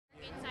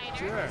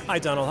Sure. Hi,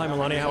 Donald. Hi,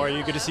 Melania. How are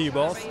you? Good to see you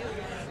both.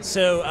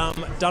 So,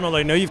 Donald,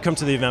 I know you've come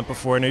to the event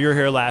before. I know you were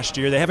here last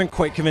year. They haven't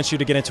quite convinced you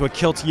to get into a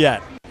kilt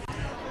yet.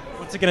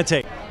 What's it going to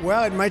take?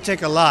 Well, it might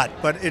take a lot,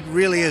 but it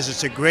really is.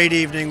 It's a great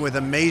evening with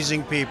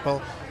amazing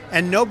people,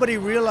 and nobody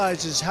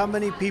realizes how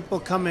many people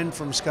come in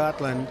from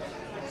Scotland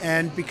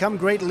and become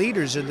great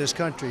leaders in this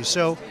country.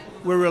 So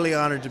we're really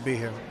honored to be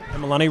here.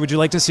 And Melania, would you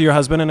like to see your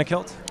husband in a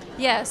kilt?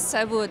 Yes,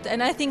 I would.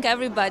 And I think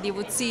everybody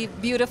would see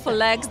beautiful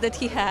legs that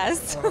he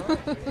has.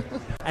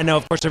 And now,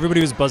 of course,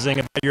 everybody was buzzing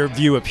about your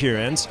View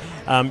appearance.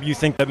 You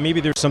think that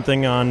maybe there's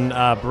something on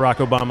Barack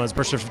Obama's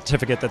birth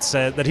certificate that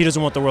said that he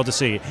doesn't want the world to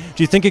see.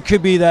 Do you think it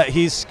could be that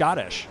he's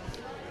Scottish?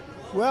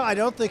 Well, I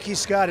don't think he's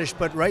Scottish,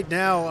 but right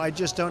now I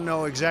just don't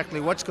know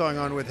exactly what's going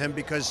on with him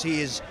because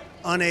he is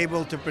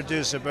unable to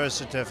produce a birth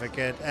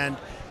certificate. And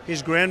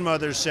his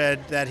grandmother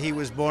said that he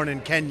was born in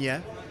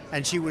Kenya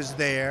and she was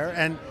there.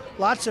 And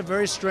lots of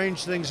very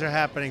strange things are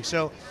happening.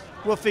 So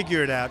we'll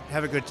figure it out.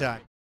 Have a good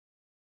time.